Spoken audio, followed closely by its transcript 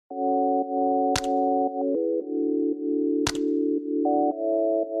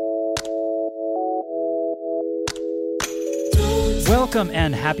Welcome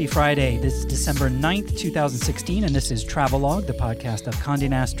and happy Friday. This is December 9th, 2016, and this is Travelogue, the podcast of Condé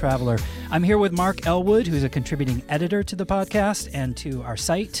Nast Traveler. I'm here with Mark Elwood, who's a contributing editor to the podcast and to our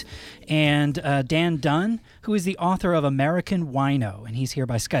site, and Dan Dunn, who is the author of American Wino, and he's here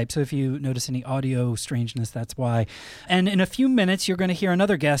by Skype. So if you notice any audio strangeness, that's why. And in a few minutes, you're going to hear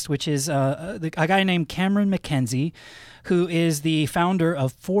another guest, which is a guy named Cameron McKenzie, who is the founder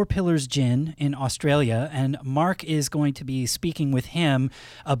of Four Pillars Gin in Australia. And Mark is going to be speaking with him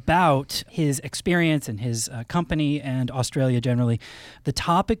about his experience and his company and Australia generally. The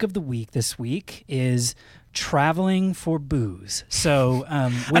topic of the week this week is traveling for booze. So,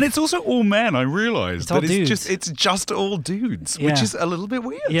 and it's also all men. I realized that it's just all dudes, yeah. Which is a little bit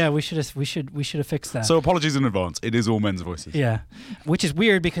weird. Yeah, we should have fixed that. So apologies in advance. It is all men's voices. Yeah, which is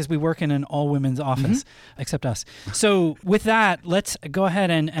weird because we work in an all women's office, except us. So with that, let's go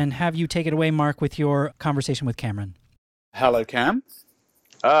ahead and have you take it away, Mark, with your conversation with Cameron. Hello, Cam.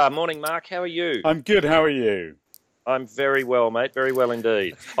 Morning, Mark. How are you? I'm good. How are you? I'm very well, mate. Very well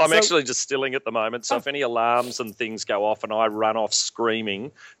indeed. I'm actually distilling at the moment, so if any alarms and things go off and I run off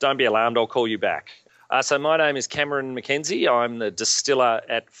screaming, don't be alarmed, I'll call you back. So my name is Cameron McKenzie. I'm the distiller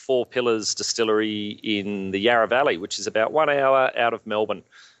at Four Pillars Distillery in the Yarra Valley, which is about 1 hour out of Melbourne.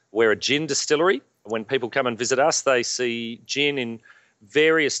 We're a gin distillery. When people come and visit us, they see gin in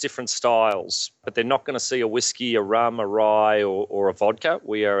various different styles, but they're not going to see a whiskey, a rum, a rye, or a vodka.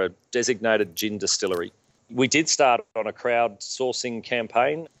 We are a designated gin distillery. We did start on a crowdsourcing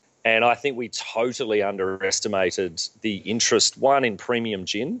campaign, and I think we totally underestimated the interest, one, in premium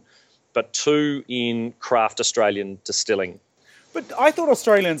gin, but two, in craft Australian distilling. But I thought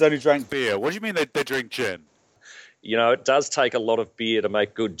Australians only drank beer. What do you mean they drink gin? You know, it does take a lot of beer to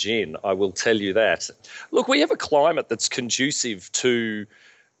make good gin, I will tell you that. Look, we have a climate that's conducive to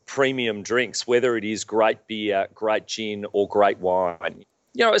premium drinks, whether it is great beer, great gin, or great wine.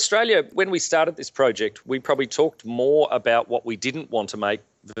 You know, Australia, when we started this project, we probably talked more about what we didn't want to make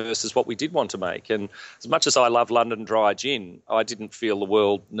versus what we did want to make. And as much as I love London Dry Gin, I didn't feel the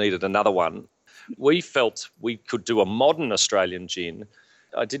world needed another one. We felt we could do a modern Australian gin.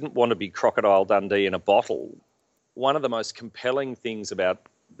 I didn't want to be Crocodile Dundee in a bottle. One of the most compelling things about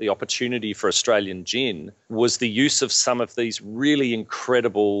the opportunity for Australian gin was the use of some of these really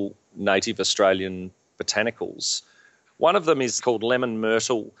incredible native Australian botanicals. One of them is called lemon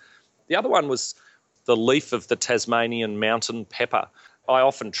myrtle. The other one was the leaf of the Tasmanian mountain pepper. I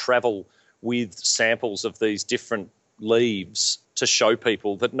often travel with samples of these different leaves to show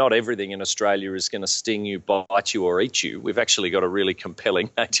people that not everything in Australia is going to sting you, bite you, or eat you. We've actually got a really compelling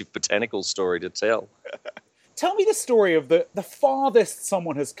native botanical story to tell. Tell me the story of the farthest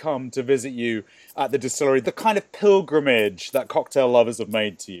someone has come to visit you at the distillery, the kind of pilgrimage that cocktail lovers have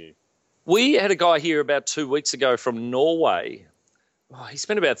made to you. We had a guy here about 2 weeks ago from Norway. He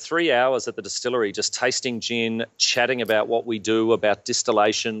spent about 3 hours at the distillery just tasting gin, chatting about what we do, about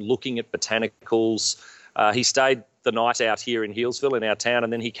distillation, looking at botanicals. He stayed the night out here in Healesville in our town,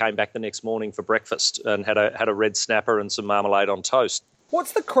 and then he came back the next morning for breakfast and had a red snapper and some marmalade on toast.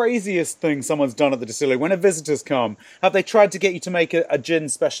 What's the craziest thing someone's done at the distillery? When visitors come, have they tried to get you to make a gin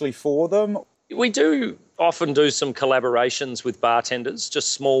specially for them? We do often do some collaborations with bartenders,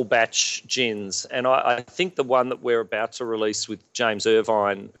 just small batch gins. And I think the one that we're about to release with James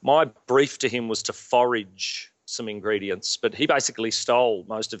Irvine, my brief to him was to forage some ingredients, but he basically stole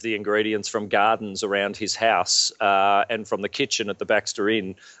most of the ingredients from gardens around his house and from the kitchen at the Baxter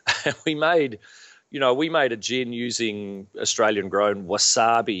Inn. We made a gin using Australian-grown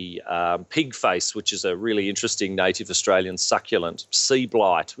wasabi, pig face, which is a really interesting native Australian succulent, sea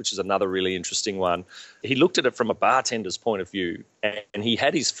blight, which is another really interesting one. He looked at it from a bartender's point of view, and he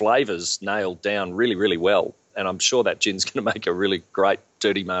had his flavours nailed down really, really well. And I'm sure that gin's going to make a really great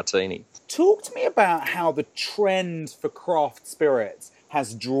dirty martini. Talk to me about how the trend for craft spirits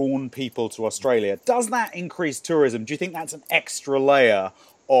has drawn people to Australia. Does that increase tourism? Do you think that's an extra layer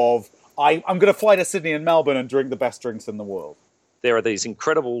of I'm going to fly to Sydney and Melbourne and drink the best drinks in the world? There are these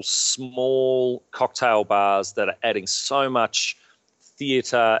incredible small cocktail bars that are adding so much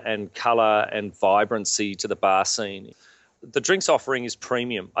theatre and colour and vibrancy to the bar scene. The drinks offering is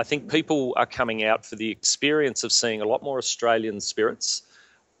premium. I think people are coming out for the experience of seeing a lot more Australian spirits.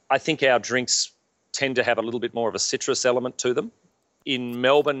 I think our drinks tend to have a little bit more of a citrus element to them. In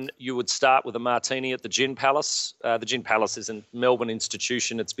Melbourne, you would start with a martini at the Gin Palace. The Gin Palace is a Melbourne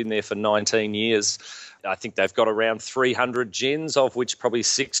institution. It's been there for 19 years. I think they've got around 300 gins, of which probably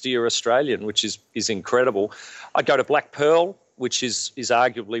 60 are Australian, which is incredible. I'd go to Black Pearl, which is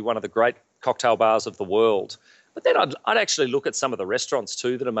arguably one of the great cocktail bars of the world. But then I'd actually look at some of the restaurants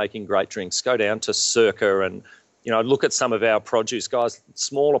too that are making great drinks. Go down to Circa and Look at some of our produce guys,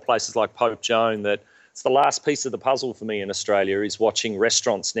 smaller places like Pope Joan, that it's the last piece of the puzzle for me in Australia is watching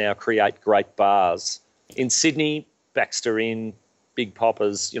restaurants now create great bars. In Sydney, Baxter Inn, Big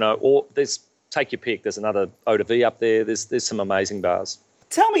Poppers, or take your pick. There's another Eau de Vie up there. There's some amazing bars.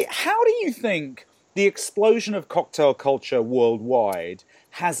 Tell me, how do you think the explosion of cocktail culture worldwide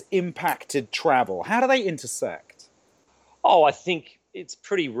has impacted travel? How do they intersect? Oh, I think it's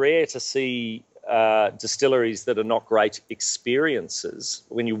pretty rare to see distilleries that are not great experiences.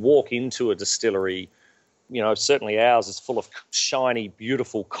 When you walk into a distillery, certainly ours is full of shiny,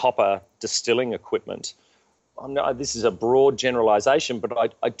 beautiful copper distilling equipment. This is a broad generalisation,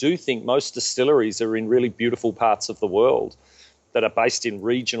 but I do think most distilleries are in really beautiful parts of the world that are based in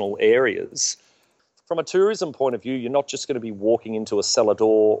regional areas. From a tourism point of view, you're not just going to be walking into a cellar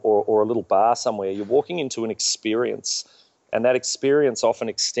door or a little bar somewhere. You're walking into an experience, and that experience often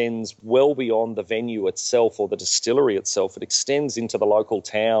extends well beyond the venue itself or the distillery itself. It extends into the local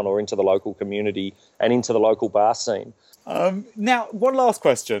town or into the local community and into the local bar scene. Now, one last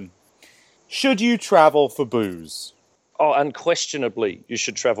question. Should you travel for booze? Oh, unquestionably, you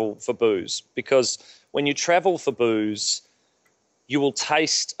should travel for booze, because when you travel for booze, you will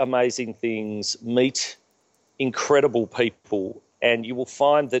taste amazing things, meet incredible people, and you will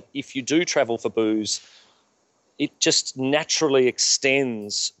find that if you do travel for booze, it just naturally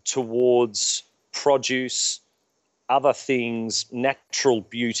extends towards produce, other things, natural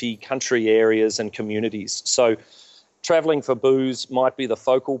beauty, country areas and communities. So traveling for booze might be the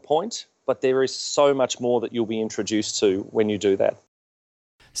focal point, but there is so much more that you'll be introduced to when you do that.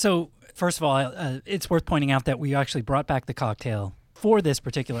 So first of all, it's worth pointing out that we actually brought back the cocktail for this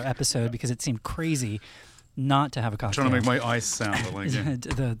particular episode because it seemed crazy not to have a cocktail. I'm trying to make my ice sound.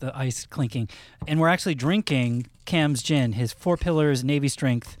 the ice clinking. And we're actually drinking Cam's gin, his Four Pillars Navy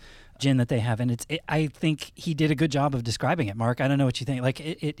Strength gin that they have. And I think he did a good job of describing it, Mark. I don't know what you think. Like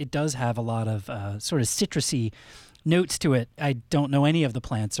it does have a lot of sort of citrusy notes to it. I don't know any of the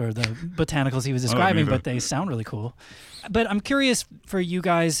plants or the botanicals he was describing, but they sound really cool. But I'm curious for you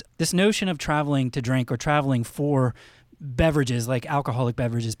guys, this notion of traveling to drink or traveling for beverages, like alcoholic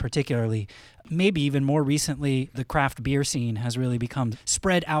beverages particularly, maybe even more recently, the craft beer scene has really become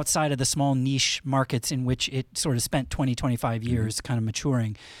spread outside of the small niche markets in which it sort of spent 20, 25 years kind of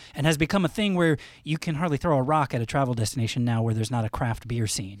maturing, and has become a thing where you can hardly throw a rock at a travel destination now where there's not a craft beer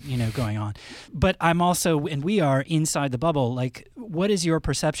scene, going on. But I'm also, and we are inside the bubble, like, what is your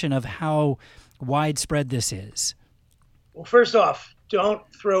perception of how widespread this is? Well, first off, don't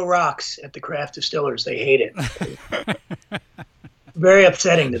throw rocks at the craft distillers. They hate it. Very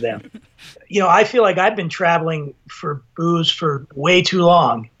upsetting to them. I feel like I've been traveling for booze for way too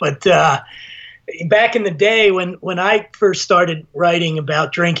long. But back in the day when I first started writing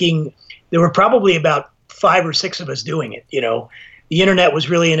about drinking, there were probably about 5 or 6 of us doing it. The internet was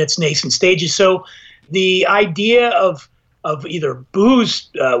really in its nascent stages. So the idea of either booze,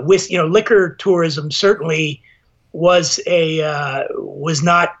 liquor tourism certainly was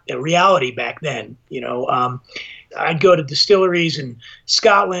not a reality back then. I'd go to distilleries in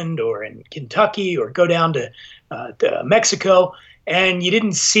Scotland or in Kentucky or go down to Mexico, and you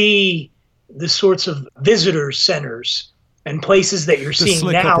didn't see the sorts of visitor centers and places that you're seeing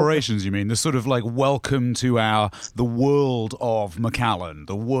slick now. Operations, you mean? The sort of like welcome to the world of Macallan,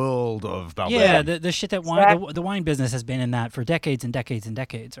 the world of Balboa. Yeah, the shit that the wine business has been in that for decades and decades and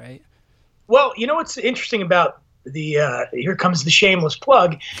decades, right? Well, what's interesting about here comes the shameless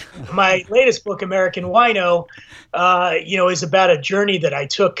plug. My latest book, American Wino, is about a journey that I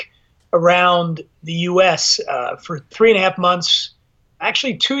took around the U.S. For 3.5 months.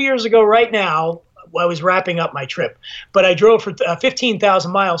 Actually, 2 years ago right now, I was wrapping up my trip. But I drove for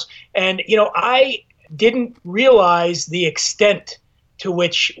 15,000 miles. And, I didn't realize the extent to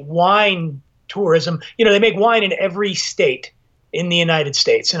which wine tourism, they make wine in every state in the United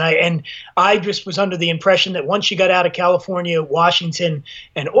States. And I just was under the impression that once you got out of California, Washington,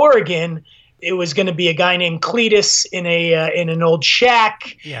 and Oregon, it was going to be a guy named Cletus in an old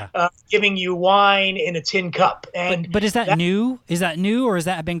shack, giving you wine in a tin cup. And but is that new? Is that new, or has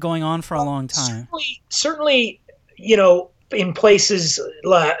that been going on for a long time? Certainly, in places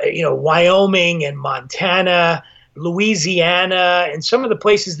like Wyoming and Montana, Louisiana, and some of the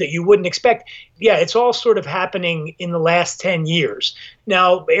places that you wouldn't expect. Yeah, it's all sort of happening in the last 10 years.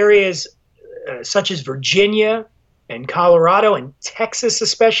 Now, areas such as Virginia and Colorado and Texas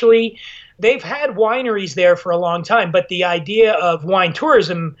especially, they've had wineries there for a long time, but the idea of wine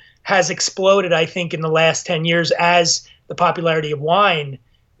tourism has exploded, I think, in the last 10 years as the popularity of wine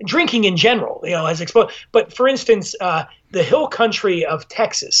drinking in general, has exploded. But for instance, the hill country of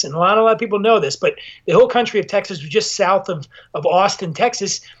Texas, and a lot of people know this, but the hill country of Texas, just south of Austin,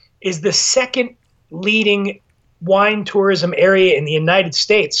 Texas, is the second leading wine tourism area in the United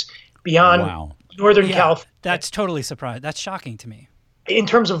States beyond Northern California. That's totally surprising. That's shocking to me. In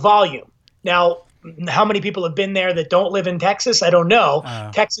terms of volume. Now, how many people have been there that don't live in Texas? I don't know.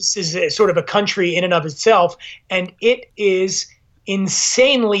 Texas is sort of a country in and of itself, and it is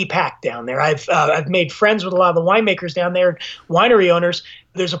insanely packed down there. I've made friends with a lot of the winemakers down there, winery owners.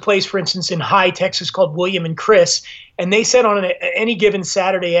 There's a place, for instance, in High, Texas called William and Chris, and they said on any given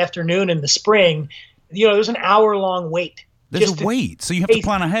Saturday afternoon in the spring, there's an hour-long wait. There's a wait, so you have to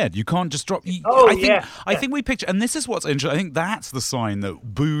plan ahead. You can't just drop. I think we picture, and this is what's interesting. I think that's the sign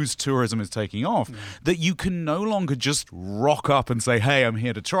that booze tourism is taking off. That you can no longer just rock up and say, "Hey, I'm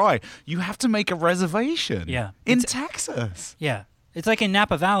here to try." You have to make a reservation. Yeah, in Texas. Yeah, it's like in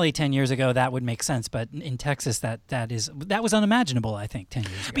Napa Valley 10 years ago that would make sense, but in Texas that was unimaginable. I think 10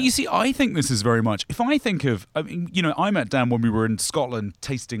 years ago. But you see, I think this is very much. If I think of, I met Dan when we were in Scotland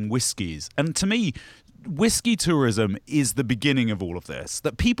tasting whiskies, and to me, whiskey tourism is the beginning of all of this.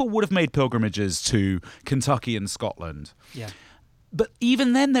 That people would have made pilgrimages to Kentucky and Scotland. Yeah. But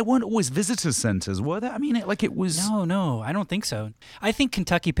even then, there weren't always visitor centers, were there? I mean, it was... No, I don't think so. I think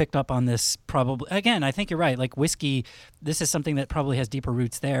Kentucky picked up on this probably... Again, I think you're right. Like whiskey, this is something that probably has deeper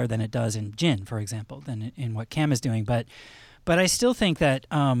roots there than it does in gin, for example, than in what Cam is doing. But I still think that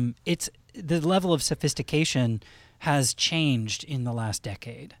it's the level of sophistication has changed in the last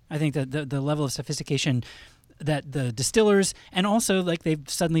decade. I think that the level of sophistication that the distillers, and also like they've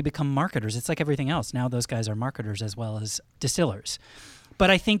suddenly become marketers. It's like everything else. Now those guys are marketers as well as distillers.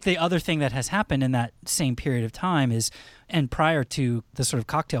 But I think the other thing that has happened in that same period of time is, and prior to the sort of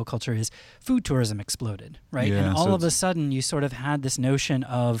cocktail culture, is food tourism exploded, right? Yeah, and all of a sudden you sort of had this notion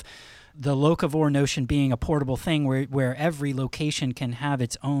of the locavore notion being a portable thing where every location can have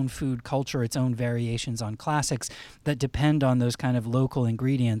its own food culture, its own variations on classics that depend on those kind of local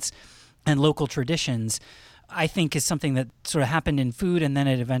ingredients and local traditions, I think is something that sort of happened in food, and then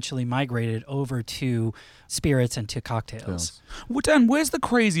it eventually migrated over to spirits and to cocktails. Well, Dan, where's the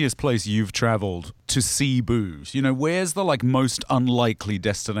craziest place you've traveled to see booze? Where's the most unlikely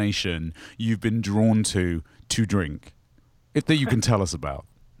destination you've been drawn to drink that you can tell us about?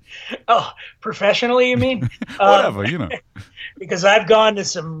 Oh, professionally, you mean? Whatever, Because I've gone to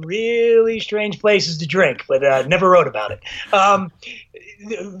some really strange places to drink, but never wrote about it.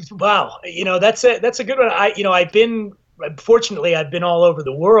 Wow, that's a good one. Fortunately, I've been all over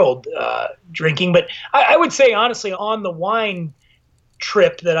the world drinking, but I would say honestly, on the wine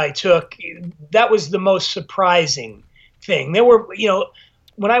trip that I took, that was the most surprising thing. There were,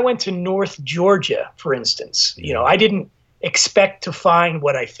 when I went to North Georgia, for instance, I didn't expect to find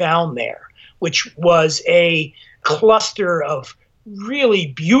what I found there, which was a cluster of really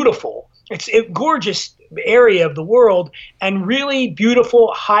beautiful, it's a gorgeous area of the world, and really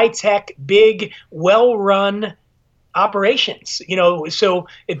beautiful, high-tech, big, well-run operations. So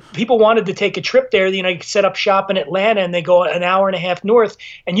if people wanted to take a trip there, you could set up shop in Atlanta and they go an hour and a half north,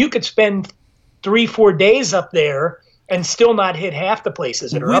 and you could spend 3-4 days up there and still not hit half the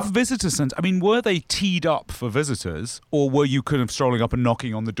places that are up. With visitor centers, I mean, were they teed up for visitors, or were you kind of strolling up and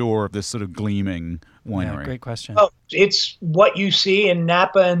knocking on the door of this sort of gleaming winery? Yeah, great question. Oh, it's what you see in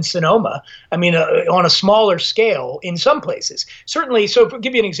Napa and Sonoma. I mean, on a smaller scale in some places. Certainly, so to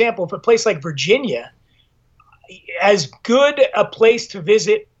give you an example, for a place like Virginia, as good a place to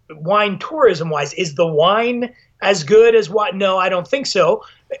visit wine tourism-wise, is the wine as good as what? No, I don't think so.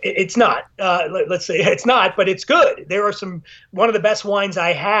 It's not. Let's say it's not, but it's good. There are one of the best wines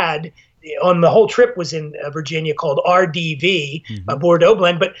I had on the whole trip was in Virginia called RDV, a Bordeaux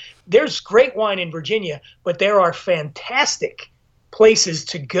blend. But there's great wine in Virginia, but there are fantastic places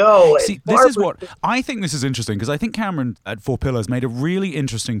to go. See, this is what I think this is interesting, because I think Cameron at Four Pillars made a really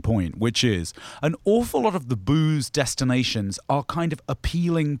interesting point, which is an awful lot of the booze destinations are kind of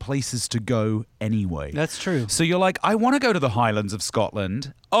appealing places to go anyway. That's true. So you're like, I want to go to the Highlands of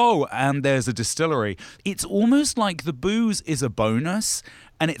Scotland. Oh, and there's a distillery. It's almost like the booze is a bonus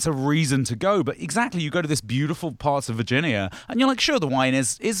and it's a reason to go. But exactly, you go to this beautiful parts of Virginia and you're like, sure, the wine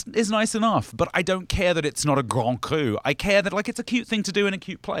is nice enough, but I don't care that it's not a Grand Cru. I care that it's a cute thing to do in a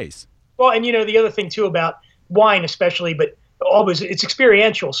cute place. Well, and the other thing too about wine especially, but always it's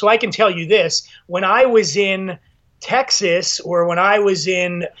experiential. So I can tell you this, when I was in Texas or when I was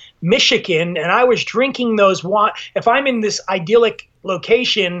in Michigan and I was drinking those wine, if I'm in this idyllic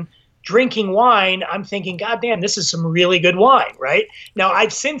location drinking wine, I'm thinking, God damn, this is some really good wine, right? Now,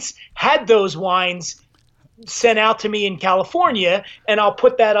 I've since had those wines sent out to me in California, and I'll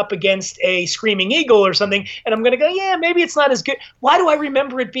put that up against a Screaming Eagle or something, and I'm going to go, yeah, maybe it's not as good. Why do I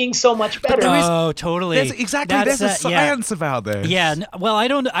remember it being so much better? Oh, totally. There's a science about this. Yeah. Well,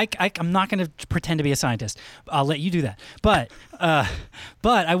 I'm not going to pretend to be a scientist. I'll let you do that. But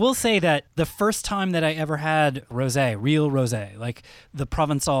I will say that the first time that I ever had rosé, real rosé, like the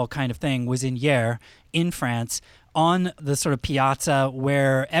Provençal kind of thing, was in Hyères in France, on the sort of piazza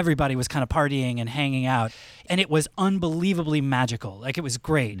where everybody was kind of partying and hanging out. And it was unbelievably magical. Like, it was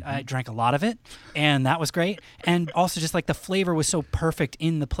great. Mm-hmm. I drank a lot of it, and that was great. And also just like the flavor was so perfect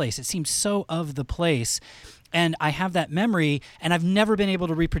in the place. It seemed so of the place. And I have that memory, and I've never been able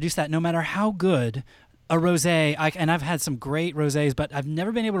to reproduce that no matter how good a rosé, and I've had some great rosés, but I've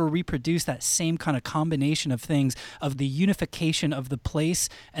never been able to reproduce that same kind of combination of things, of the unification of the place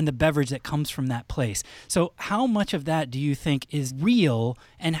and the beverage that comes from that place. So how much of that do you think is real,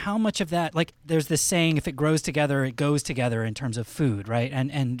 and how much of that, like, there's this saying, if it grows together, it goes together in terms of food, right?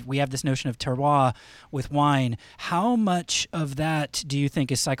 And we have this notion of terroir with wine. How much of that do you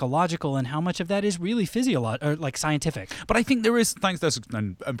think is psychological, and how much of that is really physiological, or like scientific? But I think there is, thanks,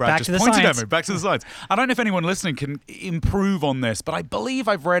 and Brad Back just to the pointed science. at me, back to the science. I don't know if anyone listening can improve on this, but I believe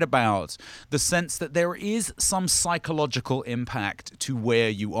I've read about the sense that there is some psychological impact to where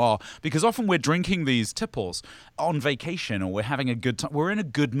you are, because often we're drinking these tipples on vacation, or we're having a good time. We're in a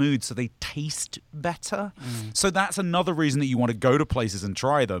good mood, so they taste better. So that's another reason that you want to go to places and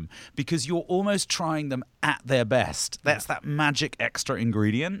try them, because you're almost trying them at their best. That's that magic extra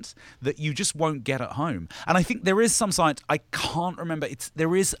ingredient that you just won't get at home. And I think there is some science, I can't remember,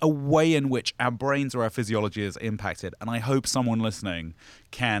 there is a way in which our brains or our physiology is impacted, and I hope someone listening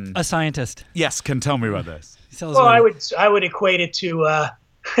can... A scientist. Yes, can tell me about this. Well, I would equate it to...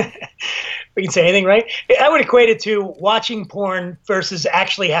 we can say anything, right? I would equate it to watching porn versus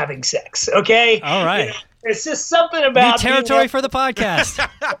actually having sex, okay? All right. You know, it's just something about... New territory for the podcast.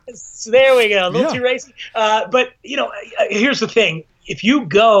 So there we go. A little too racy. But, you know, here's the thing. If you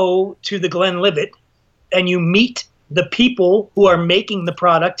go to the Glenlivet and you meet the people who are making the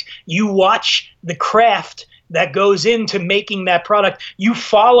product, you watch the craft that goes into making that product, you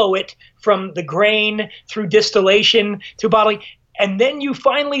follow it from the grain through distillation to bottling, and then you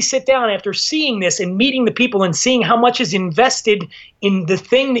finally sit down after seeing this and meeting the people and seeing how much is invested in the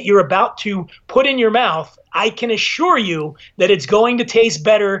thing that you're about to put in your mouth. I can assure you that it's going to taste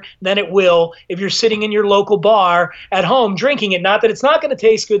better than it will if you're sitting in your local bar at home drinking it. Not that it's not going to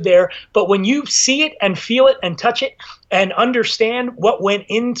taste good there, but when you see it and feel it and touch it and understand what went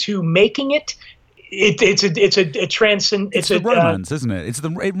into making it, it's the romance, isn't it?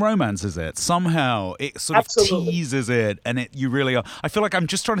 It romances it somehow. It sort of teases it, and you really are. I feel like I'm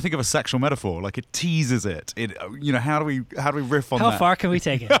just trying to think of a sexual metaphor. Like, it teases it. How do we riff on that? How far can we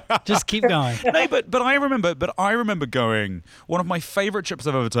take it? Just keep going. No, but I remember going. One of my favorite trips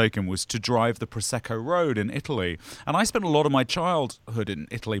I've ever taken was to drive the Prosecco Road in Italy, and I spent a lot of my childhood in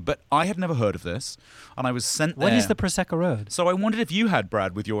Italy, but I had never heard of this, and I was sent there. What is the Prosecco Road? So I wondered if you had,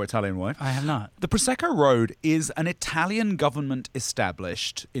 Brad, with your Italian wife. I have not. The Prosecco Road is an Italian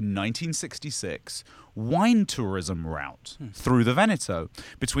government-established, in 1966, wine tourism route through the Veneto,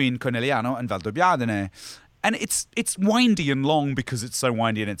 between Conegliano and Valdobbiadene. And it's windy and long because it's so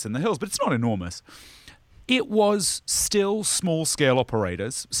windy and it's in the hills, but it's not enormous. It was still small-scale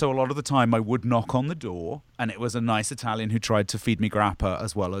operators, so a lot of the time I would knock on the door, and it was a nice Italian who tried to feed me grappa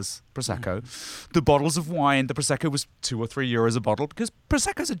as well as Prosecco. The bottles of wine, the Prosecco was €2 or €3 a bottle, because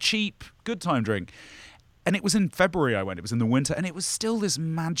Prosecco's a cheap, good-time drink. And it was in February I went, it was in the winter, and it was still this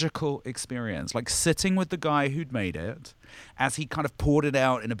magical experience, like sitting with the guy who'd made it, as he kind of poured it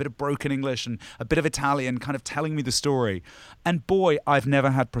out in a bit of broken English and a bit of Italian, kind of telling me the story. And boy, I've never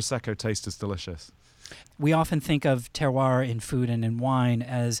had Prosecco taste as delicious. We often think of terroir in food and in wine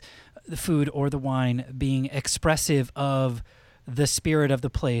as the food or the wine being expressive of the spirit of the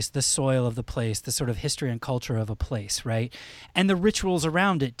place, the soil of the place, the sort of history and culture of a place, right? And the rituals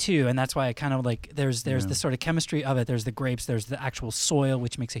around it too. And that's why I kind of like, there's the sort of chemistry of it. There's the grapes, there's the actual soil,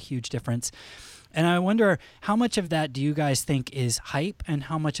 which makes a huge difference. And I wonder, how much of that do you guys think is hype, and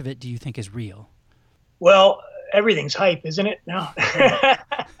how much of it do you think is real? Well, everything's hype, isn't it? No.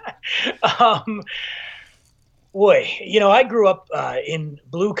 Boy, you know, I grew up in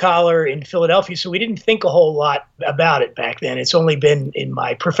blue collar in Philadelphia, so we didn't think a whole lot about it back then. It's only been in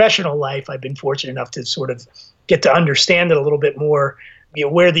my professional life I've been fortunate enough to sort of get to understand it a little bit more, you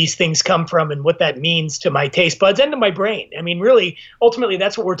know, where these things come from and what that means to my taste buds and to my brain. I mean, really, ultimately,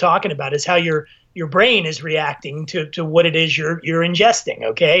 that's what we're talking about, is how your brain is reacting to what it is you're ingesting.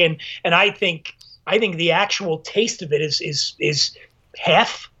 Okay, and I think the actual taste of it is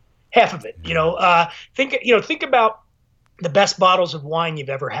half half of it. Think about the best bottles of wine you've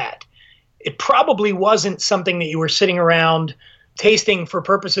ever had. It probably wasn't something that you were sitting around tasting for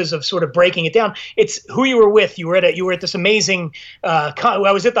purposes of sort of breaking it down. It's who you were with. You were at this amazing.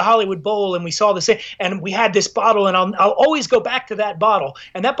 I was at the Hollywood Bowl, and we saw this, and we had this bottle, and I'll always go back to that bottle.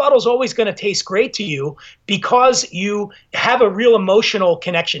 And that bottle is always going to taste great to you because you have a real emotional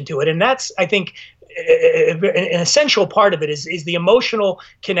connection to it. And that's, I think, an essential part of it is the emotional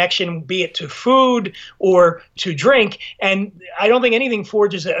connection, be it to food or to drink. And I don't think anything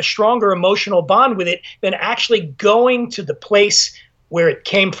forges a stronger emotional bond with it than actually going to the place where it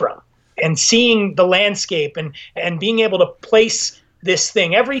came from and seeing the landscape and being able to place this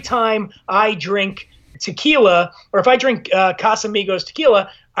thing. Every time I drink tequila, or if I drink Casamigos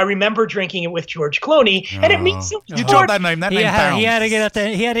tequila, I remember drinking it with George Clooney, and it means so much. You dropped that name. That name bounced. He had to get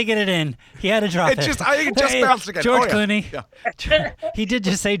He had to get it in. He had to drop it. I think it just bounced again. George Clooney. Yeah. He did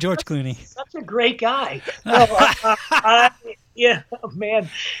just say George Clooney. Such a great guy. Yeah, man.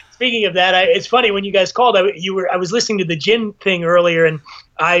 Speaking of that, it's funny when you guys called. I was listening to the gin thing earlier, and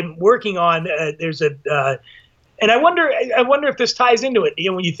I'm working on. And I wonder if this ties into it.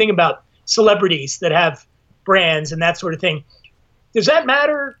 When you think about celebrities that have brands and that sort of thing. Does that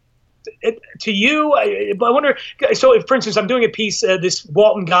matter to you? I wonder. So, for instance, I'm doing a piece. This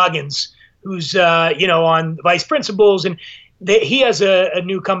Walton Goggins, who's on Vice Principals, and he has a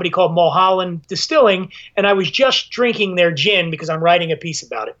new company called Mulholland Distilling. And I was just drinking their gin because I'm writing a piece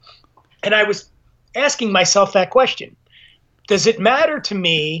about it. And I was asking myself that question: does it matter to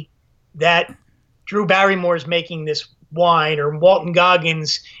me that Drew Barrymore is making this wine, or Walton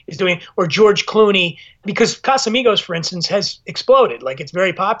Goggins is doing, or George Clooney, because Casamigos, for instance, has exploded. Like, it's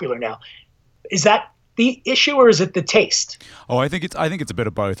very popular now. Is that the issue, or is it the taste? Oh, I think it's a bit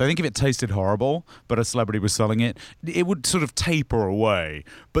of both. I think if it tasted horrible, but a celebrity was selling it, it would sort of taper away.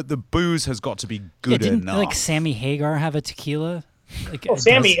 But the booze has got to be good enough. Didn't Sammy Hagar have a tequila?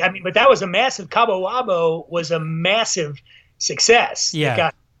 Sammy, but that was a massive. Cabo Wabo was a massive success.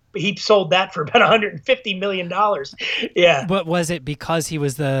 Yeah. He sold that for about $150 million. Yeah. But was it because he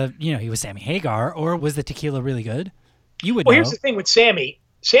was he was Sammy Hagar, or was the tequila really good? You would know. Well, here's the thing with Sammy.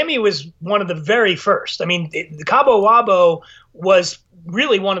 Sammy was one of the very first. I mean, the Cabo Wabo was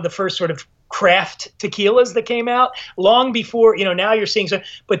really one of the first sort of craft tequilas that came out long before, now you're seeing some.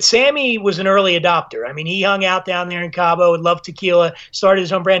 But Sammy was an early adopter. I mean, he hung out down there in Cabo and loved tequila, started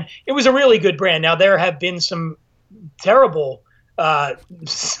his own brand. It was a really good brand. Now, there have been some terrible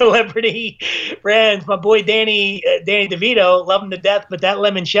celebrity brands. My boy Danny DeVito, love him to death, but that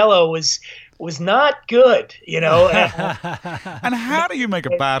limoncello was not good, And how do you make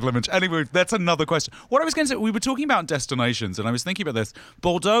a bad limoncello? Anyway, that's another question. What I was going to say, we were talking about destinations, and I was thinking about this.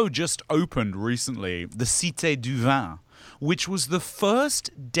 Bordeaux just opened recently the Cité du Vin, which was the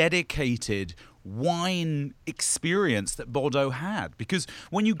first dedicated wine experience that Bordeaux had, because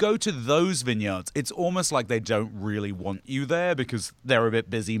when you go to those vineyards, it's almost like they don't really want you there because they're a bit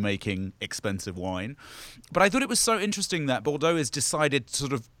busy making expensive wine. But I thought it was so interesting that Bordeaux has decided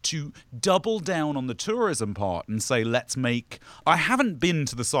sort of to double down on the tourism part and say, let's make... I haven't been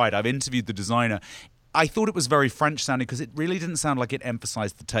to the site. I've interviewed the designer. I thought it was very French sounding because it really didn't sound like it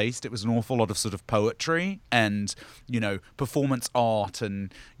emphasized the taste. It was an awful lot of sort of poetry and, performance art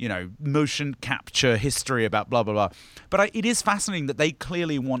and, motion capture history about blah, blah, blah. But it is fascinating that they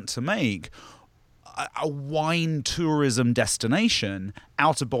clearly want to make a wine tourism destination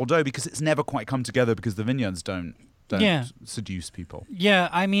out of Bordeaux because it's never quite come together because the vineyards don't seduce people. Yeah,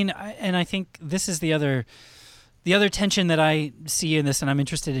 I mean, and I think this is the other tension that I see in this, and I'm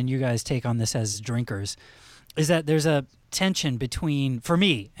interested in you guys' take on this as drinkers, is that there's a tension between, for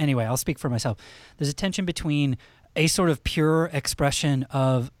me anyway, I'll speak for myself, there's a tension between a sort of pure expression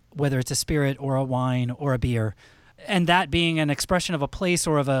of whether it's a spirit or a wine or a beer, and that being an expression of a place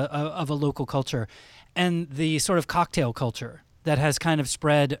or of a local culture, and the sort of cocktail culture that has kind of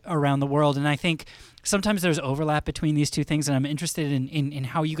spread around the world. And I think sometimes there's overlap between these two things, and I'm interested in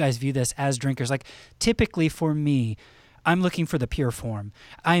how you guys view this as drinkers. Like, typically for me, I'm looking for the pure form.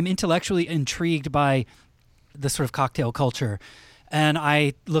 I'm intellectually intrigued by the sort of cocktail culture. And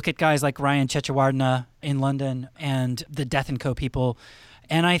I look at guys like Ryan Chechawardena in London and the Death & Co. people,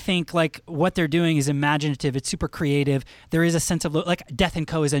 and I think like what they're doing is imaginative. It's super creative. There is a sense of like Death &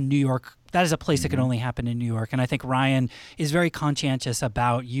 Co. is a New York. That is a place that can only happen in New York. And I think Ryan is very conscientious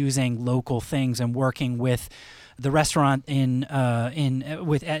about using local things and working with the restaurant at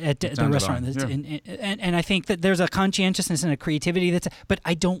the restaurant, and I think that there's a conscientiousness and a creativity but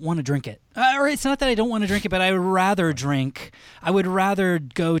I don't want to drink it, or it's not that I don't want to drink it, but I would rather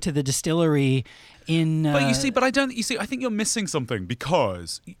go to the distillery. But you see, I think you're missing something,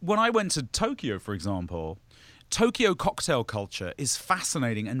 because when I went to Tokyo, for example, Tokyo cocktail culture is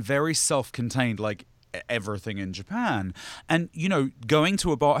fascinating and very self-contained, like everything in Japan. And, going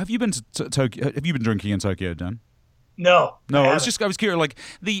to a bar, have you been to Tokyo? Have you been drinking in Tokyo, Dan? No. I was curious, like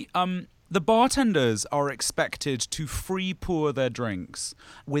the bartenders are expected to free pour their drinks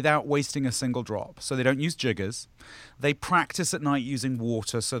without wasting a single drop. So they don't use jiggers. They practice at night using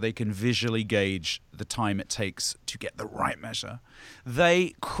water so they can visually gauge the time it takes to get the right measure.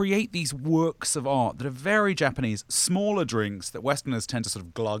 They create these works of art that are very Japanese, smaller drinks that Westerners tend to sort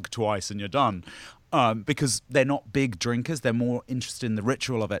of glug twice and you're done. Because they're not big drinkers, they're more interested in the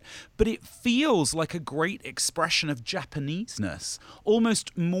ritual of it. But it feels like a great expression of Japaneseness,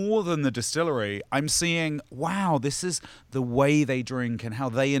 almost more than the distillery. I'm seeing, wow, this is the way they drink and how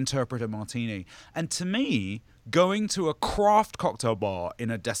they interpret a martini. And to me, going to a craft cocktail bar in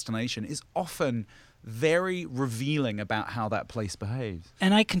a destination is often very revealing about how that place behaves.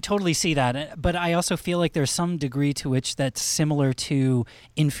 And I can totally see that, but I also feel like there's some degree to which that's similar to,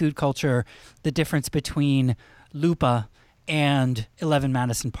 in food culture, the difference between Lupa and 11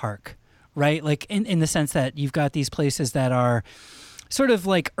 Madison Park, right? Like in the sense that you've got these places that are sort of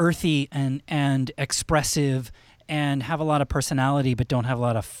like earthy and expressive and have a lot of personality but don't have a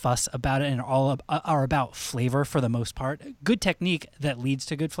lot of fuss about it, and are about flavor for the most part. Good technique that leads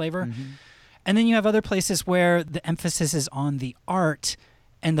to good flavor. Mm-hmm. And then you have other places where the emphasis is on the art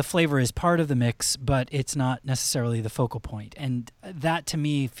and the flavor is part of the mix, but it's not necessarily the focal point. And that, to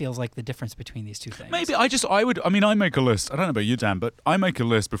me, feels like the difference between these two things. Maybe I make a list. I don't know about you, Dan, but I make a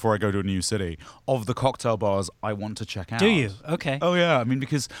list before I go to a new city of the cocktail bars I want to check out. Do you? Okay. Oh, yeah.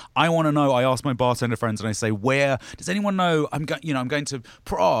 Because I want to know. I ask my bartender friends and I say, where does anyone know? I'm going to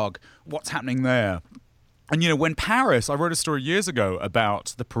Prague. What's happening there? And, when Paris, I wrote a story years ago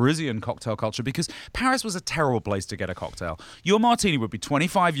about the Parisian cocktail culture, because Paris was a terrible place to get a cocktail. Your martini would be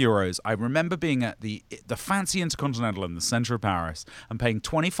 25 euros. I remember being at the fancy Intercontinental in the center of Paris and paying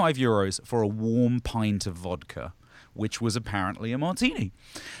 25 euros for a warm pint of vodka, which was apparently a martini.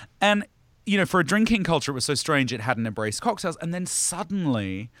 And, for a drinking culture, it was so strange it hadn't embraced cocktails. And then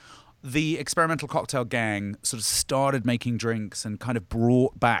suddenly the experimental cocktail gang sort of started making drinks and kind of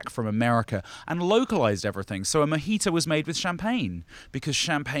brought back from America and localized everything. So a mojito was made with champagne because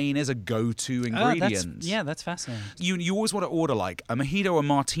champagne is a go-to ingredient. That's fascinating. You always want to order like a mojito, a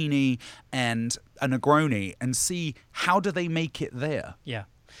martini, and a Negroni and see how do they make it there. Yeah.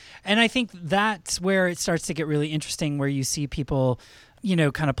 And I think that's where it starts to get really interesting, where you see people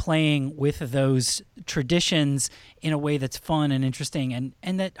kind of playing with those traditions in a way that's fun and interesting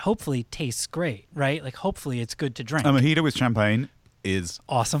and that hopefully tastes great, right? Like hopefully it's good to drink. A mojito with champagne is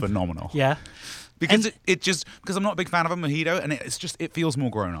awesome. Phenomenal. Yeah. Because because I'm not a big fan of a mojito and it feels more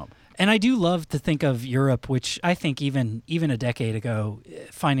grown up. And I do love to think of Europe, which I think even a decade ago,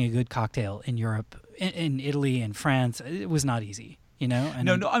 finding a good cocktail in Europe, in Italy and France, it was not easy. No,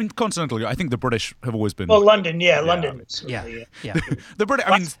 I mean continental. I think the British have always been. Well, London. The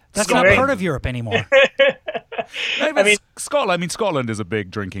British. That's not part of Europe anymore. No, Scotland. Scotland is a big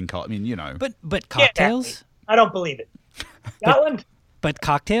drinking culture. But cocktails. I don't believe it. Scotland. But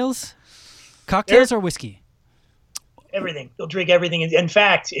cocktails or whiskey. Everything. They'll drink everything. In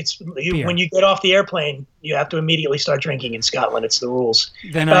fact, when you get off the airplane, you have to immediately start drinking in Scotland. It's the rules.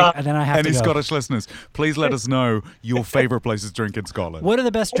 Then I have to go. Any Scottish listeners, please let us know your favorite places to drink in Scotland. What are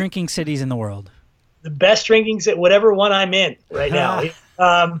the best drinking cities in the world? The best drinking city, whatever one I'm in right now.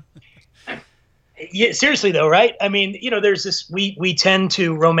 Seriously though, right? I mean, there's this. We tend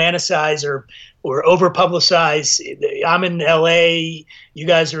to romanticize or over publicize. I'm in LA. You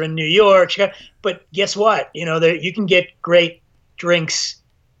guys are in New York. But guess what? You can get great drinks.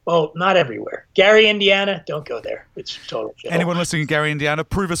 Well, not everywhere. Gary, Indiana, don't go there. It's total shit. Anyone listening in Gary, Indiana,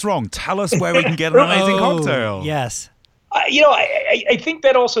 prove us wrong. Tell us where we can get an amazing cocktail. Yes. I think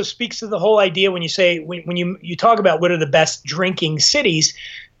that also speaks to the whole idea when you say when you talk about what are the best drinking cities.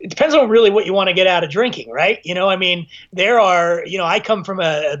 It depends on really what you want to get out of drinking, right? There are, I come from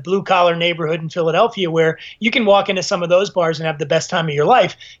a blue collar neighborhood in Philadelphia where you can walk into some of those bars and have the best time of your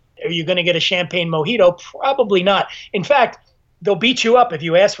life. Are you going to get a champagne mojito? Probably not. In fact, they'll beat you up if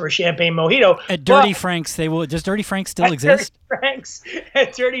you ask for a champagne mojito. At Dirty Frank's, they will. Does Dirty Frank's still exist?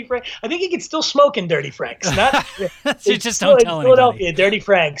 At Dirty Frank's, I think you can still smoke in Dirty Frank's. Not you just don't tell anybody. Philadelphia, Dirty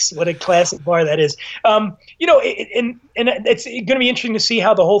Frank's. What a classic bar that is. And it's going to be interesting to see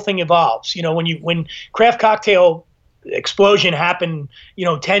how the whole thing evolves. When craft cocktail explosion happened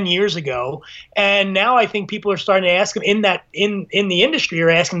 10 years ago, and now I think people are starting to ask them in the industry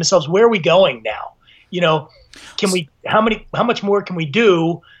are asking themselves, where are we going now? How much more can we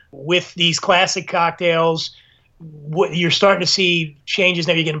do with these classic cocktails? You're starting to see changes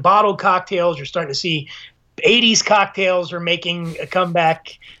now. You're getting bottled cocktails. You're starting to see 80s cocktails are making a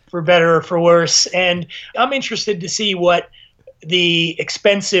comeback, for better or for worse. And I'm interested to see what the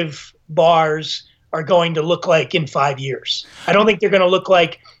expensive bars are going to look like in 5 years. I don't think they're going to look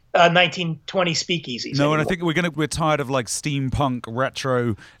like 1920 speakeasies. No, anymore. and I think we're tired of like steampunk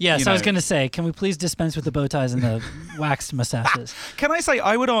retro. Yes, I was going to say, can we please dispense with the bow ties and the waxed mustaches? Can I say,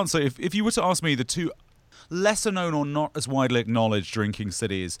 I would answer, if you were to ask me the two lesser known or not as widely acknowledged drinking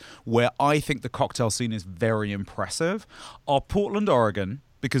cities where I think the cocktail scene is very impressive are Portland, Oregon,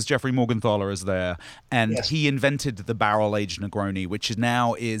 because Jeffrey Morgenthaler is there, and Yes. he invented the barrel-aged Negroni, which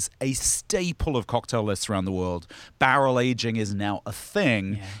now is a staple of cocktail lists around the world. Barrel aging is now a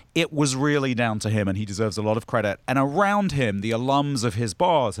thing. Yeah. It was really down to him, and he deserves a lot of credit. And around him, the alums of his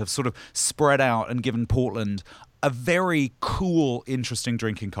bars have sort of spread out and given Portland a very cool, interesting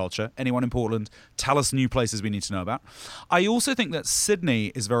drinking culture. Anyone in Portland, tell us new places we need to know about. I also think that Sydney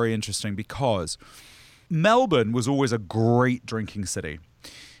is very interesting because Melbourne was always a great drinking city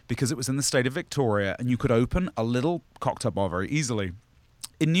because it was in the state of Victoria and you could open a little cocktail bar very easily.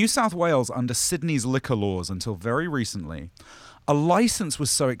 In New South Wales, under Sydney's liquor laws until very recently, a license was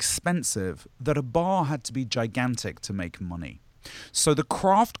so expensive that a bar had to be gigantic to make money. So the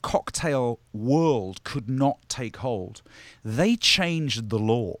craft cocktail world could not take hold. They changed the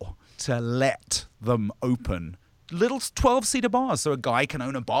law to let them open little 12-seater bars so a guy can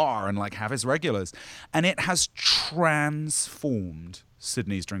own a bar and like have his regulars. And it has transformed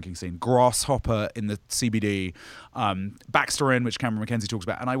Sydney's drinking scene. Grasshopper in the CBD, Baxter Inn, which Cameron McKenzie talks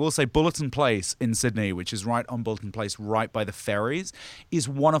about. And I will say Bulletin Place in Sydney, which is right on Bulletin Place, right by the ferries, is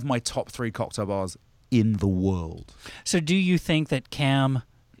one of my top 3 cocktail bars in the world. So do you think that Cam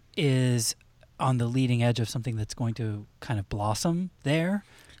is on the leading edge of something that's going to kind of blossom there?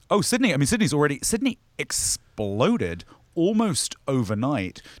 Oh, Sydney. I mean, Sydney exploded almost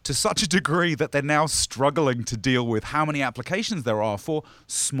overnight to such a degree that they're now struggling to deal with how many applications there are for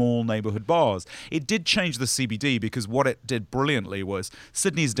small neighborhood bars. It did change the CBD because what it did brilliantly was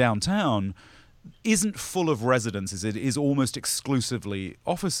Sydney's downtown isn't full of residences. It is almost exclusively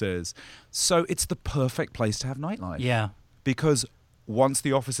offices. So it's the perfect place to have nightlife. Yeah. Because once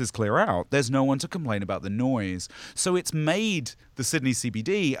the offices clear out, there's no one to complain about the noise. So it's made the Sydney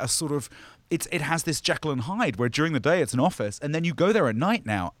CBD a sort of, it has this Jekyll and Hyde where during the day it's an office and then you go there at night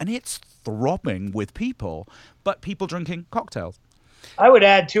now and it's throbbing with people, but people drinking cocktails. I would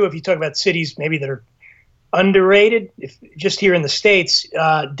add too, if you talk about cities maybe that are underrated, if just here in the States,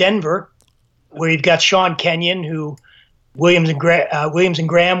 Denver, where you've got Sean Kenyon, who Williams and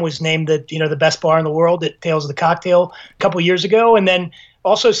Graham was named the best bar in the world at Tales of the Cocktail a couple of years ago, and then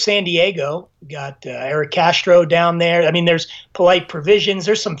also San Diego got Eric Castro down there. I mean, there's Polite Provisions.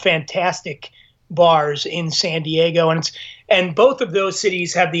 There's some fantastic bars in San Diego, and both of those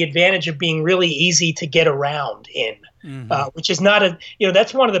cities have the advantage of being really easy to get around in, which is not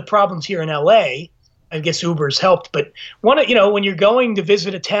that's one of the problems here in LA. I guess Uber's helped, but when you're going to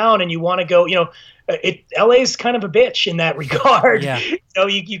visit a town and you want to go, LA is kind of a bitch in that regard. Yeah.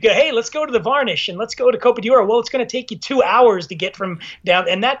 You go, hey, let's go to the Varnish and let's go to Copa d'Oro. Well, it's going to take you 2 hours to get from down,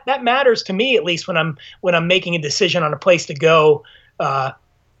 and that matters to me at least when I'm making a decision on a place to go.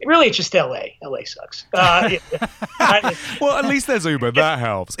 Really, it's just LA. LA sucks. Well, at least there's Uber. That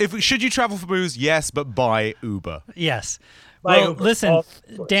helps. Should you travel for booze? Yes, but buy Uber. Yes. Bye, Well, Uber. listen,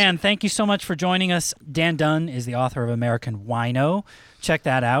 Dan, thank you so much for joining us. Dan Dunn is the author of American Wino. Check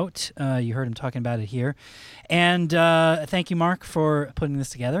that out. You heard him talking about it here. And thank you, Mark, for putting this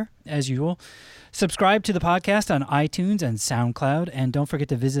together, as usual. Subscribe to the podcast on iTunes and SoundCloud. And don't forget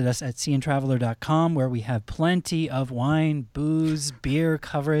to visit us at cntraveler.com, where we have plenty of wine, booze, beer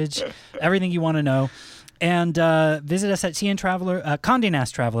coverage, everything you want to know. And visit us at CN Traveler, Condé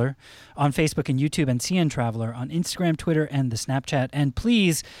Nast Traveler on Facebook and YouTube, and CN Traveler on Instagram, Twitter, and the Snapchat. And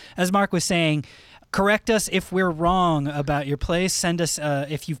please, as Mark was saying, Correct us if we're wrong about your place. Send us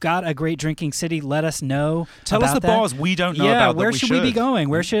if you've got a great drinking city. Let us know. Tell us the bars we don't know about. Where that should we be going?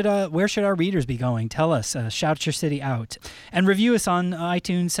 Where should our readers be going? Tell us. Shout your city out and review us on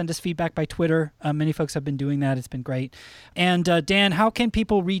iTunes. Send us feedback by Twitter. Many folks have been doing that. It's been great. And Dan, how can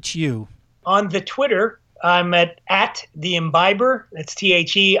people reach you? On the Twitter, I'm at the Imbiber. That's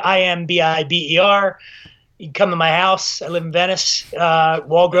TheImbiber. You can come to my house. I live in Venice,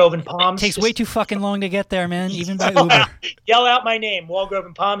 Wallgrove and Palms. Takes way too fucking long to get there, man, even by Uber. Yell out my name, Wallgrove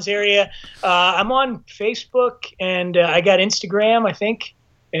and Palms area. I'm on Facebook, and I got Instagram, I think.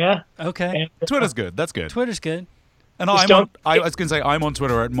 Yeah. Okay. And, Twitter's good. That's good. Twitter's good. And I was going to say, I'm on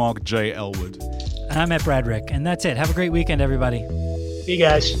Twitter at Mark J. Elwood. And I'm at Brad Rick. And that's it. Have a great weekend, everybody. See you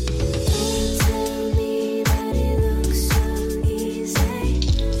guys.